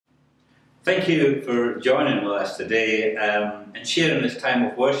Thank you for joining with us today and sharing this time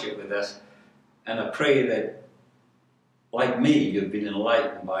of worship with us. And I pray that, like me, you've been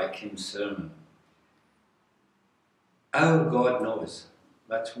enlightened by Kim's sermon. Our God knows.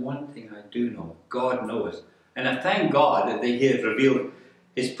 That's one thing I do know. God knows. And I thank God that He has revealed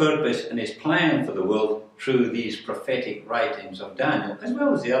His purpose and His plan for the world through these prophetic writings of Daniel, as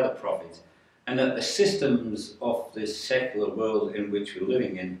well as the other prophets. And that the systems of this secular world in which we're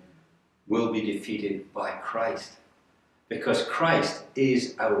living in will be defeated by Christ. Because Christ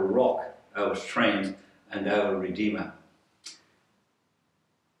is our rock, our strength, and our Redeemer.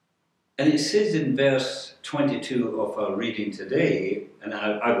 And it says in verse 22 of our reading today, and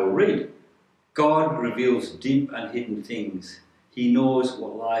I will read, God reveals deep and hidden things. He knows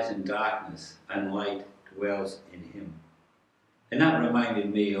what lies in darkness, and light dwells in Him. And that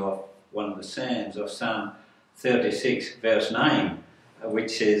reminded me of one of the Psalms, of Psalm 36, verse 9,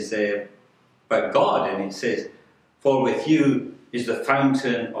 which says, but God, and it says, for with you is the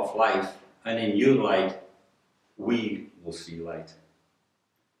fountain of life, and in your light we will see light.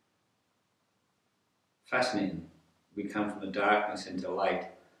 Fascinating. We come from the darkness into light,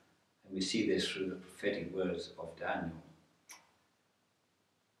 and we see this through the prophetic words of Daniel.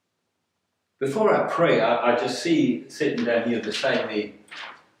 Before I pray, I just see sitting down here beside me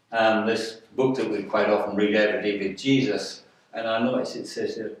this book that we quite often read every day with Jesus, and I notice it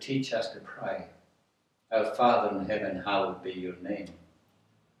says there, teach us to pray. Our Father in heaven, hallowed be your name.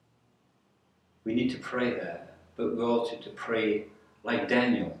 We need to pray that, but we also to pray like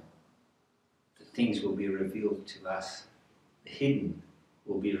Daniel. The things will be revealed to us. The hidden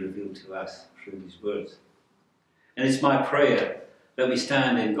will be revealed to us through these words. And it's my prayer that we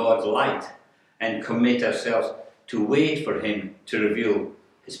stand in God's light and commit ourselves to wait for Him to reveal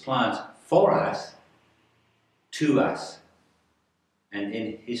His plans for us, to us, and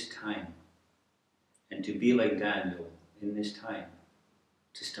in His time. And to be like Daniel in this time,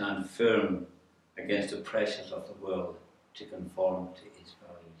 to stand firm against the pressures of the world, to conform to its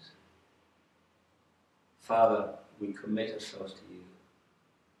values. Father, we commit ourselves to you.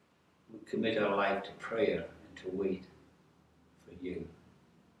 We commit our life to prayer and to wait for you.